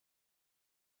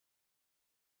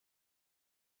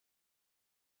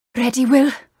Ready,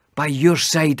 Will? By your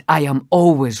side, I am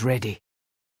always ready.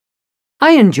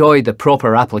 I enjoy the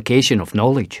proper application of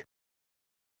knowledge.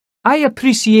 I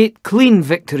appreciate clean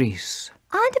victories.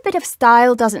 And a bit of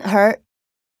style doesn't hurt.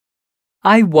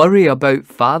 I worry about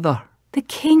father. The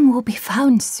king will be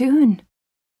found soon.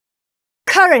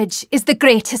 Courage is the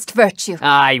greatest virtue.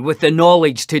 Aye, with the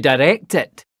knowledge to direct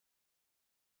it.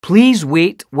 Please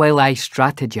wait while I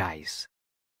strategise.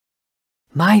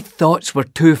 My thoughts were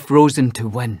too frozen to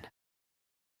win.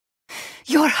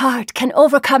 Your heart can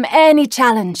overcome any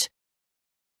challenge.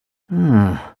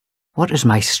 What is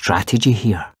my strategy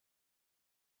here?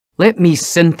 Let me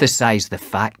synthesise the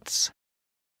facts.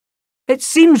 It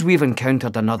seems we've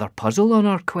encountered another puzzle on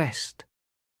our quest.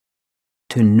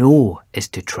 To know is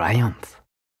to triumph.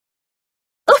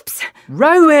 Oops!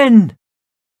 Rowan!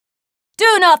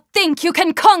 Do not think you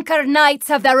can conquer Knights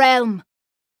of the Realm.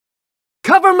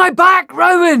 Cover my back,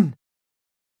 Rowan!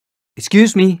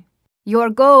 Excuse me. Your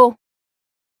go.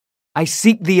 I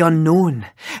seek the unknown,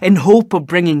 in hope of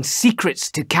bringing secrets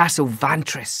to Castle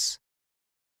Vantris.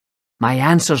 My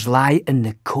answers lie in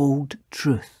the cold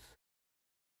truth.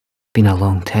 Been a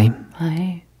long time.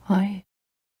 Aye.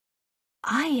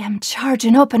 I am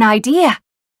charging up an idea.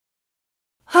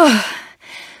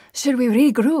 Should we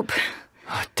regroup?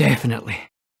 Oh, definitely.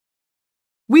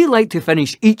 We like to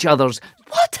finish each other's...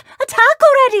 What? Attack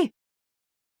already?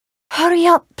 Hurry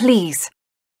up, please.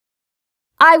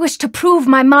 I wish to prove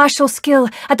my martial skill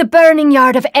at the burning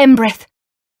yard of Embrith.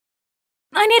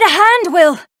 I need a hand,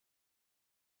 Will.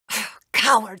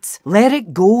 Cowards. Let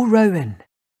it go, Rowan.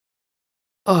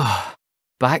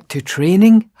 Back to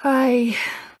training? Get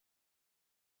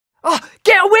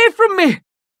away from me!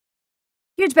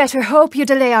 You'd better hope you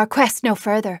delay our quest no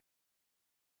further.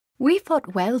 We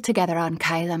fought well together on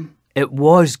Kylam. It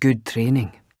was good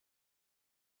training.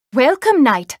 Welcome,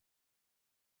 Knight.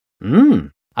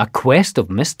 A quest of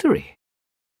mystery.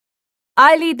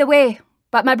 I lead the way,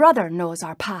 but my brother knows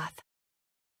our path.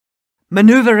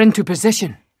 Manoeuvre into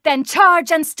position. Then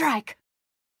charge and strike.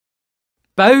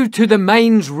 Bow to the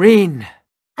mind's reign.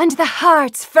 And the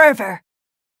heart's fervour.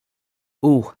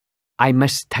 Oh, I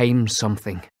mistimed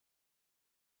something.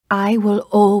 I will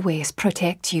always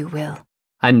protect you, Will.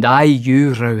 And I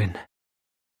you, Rowan.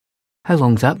 How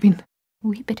long's that been? A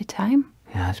wee bit of time.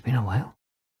 Yeah, it's been a while.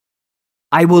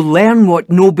 I will learn what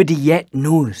nobody yet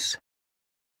knows.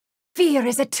 Fear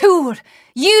is a tool.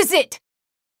 Use it!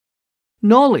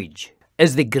 Knowledge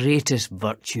is the greatest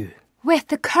virtue. With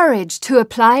the courage to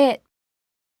apply it.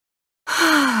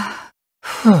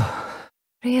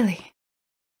 Really?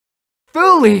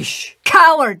 Foolish!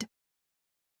 Coward!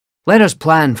 Let us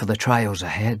plan for the trials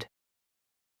ahead.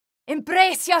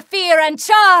 Embrace your fear and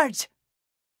charge!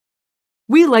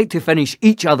 We like to finish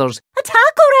each other's...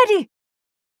 Attack already!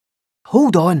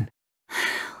 Hold on.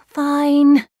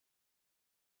 Fine.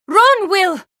 Run,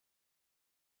 Will!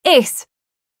 Ace.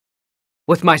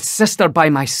 With my sister by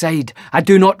my side, I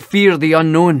do not fear the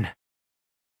unknown.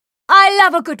 I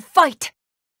love a good fight.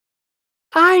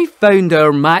 I found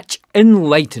our match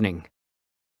enlightening.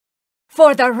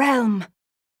 For the realm.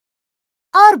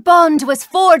 Our bond was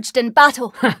forged in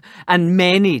battle. And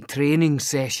many training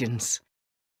sessions.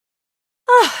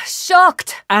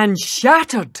 Shocked. And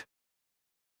shattered.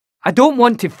 I don't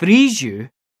want to freeze you.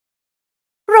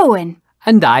 Rowan.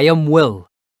 And I am Will.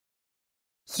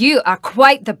 You are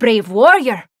quite the brave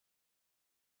warrior.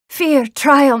 Fear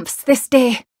triumphs this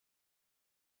day.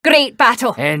 Great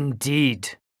battle.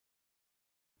 Indeed.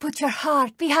 Put your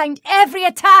heart behind every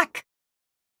attack.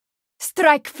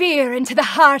 Strike fear into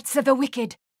the hearts of the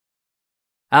wicked.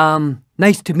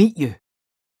 Nice to meet you.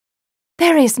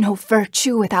 There is no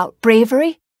virtue without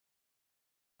bravery.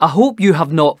 I hope you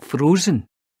have not frozen.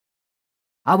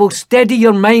 I will steady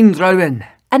your mind, Rowan.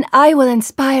 And I will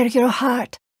inspire your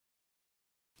heart.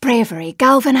 Bravery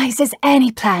galvanizes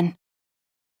any plan.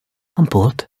 I'm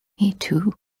bored. Me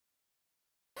too.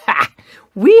 Ha!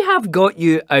 We have got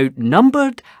you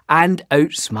outnumbered and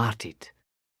outsmarted.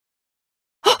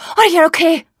 Are you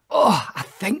okay? Oh, I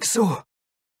think so.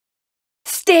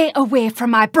 Stay away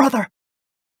from my brother.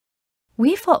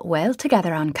 We fought well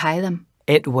together on Kylam.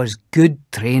 It was good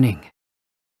training.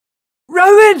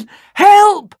 Rowan,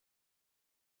 help!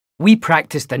 We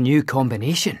practiced a new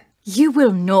combination. You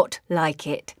will not like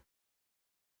it.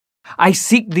 I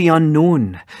seek the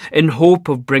unknown in hope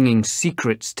of bringing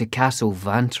secrets to Castle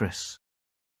Vantris.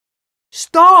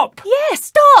 Stop!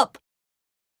 Yes, stop!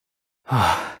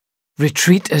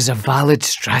 Retreat is a valid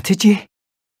strategy.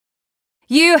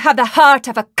 You have the heart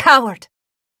of a coward.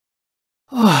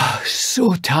 Oh,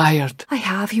 so tired. I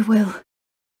have, you will.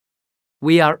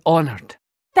 We are honoured.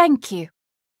 Thank you.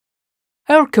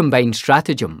 Our combined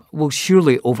stratagem will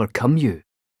surely overcome you.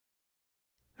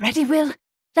 Ready, Will?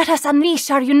 Let us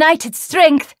unleash our united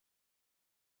strength.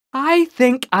 I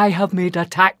think I have made a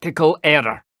tactical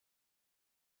error.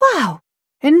 Wow!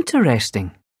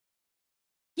 Interesting.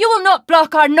 You will not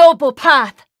block our noble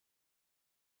path.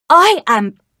 I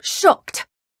am shocked.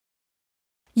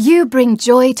 You bring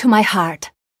joy to my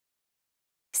heart.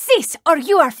 Cease, or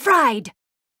you are fried.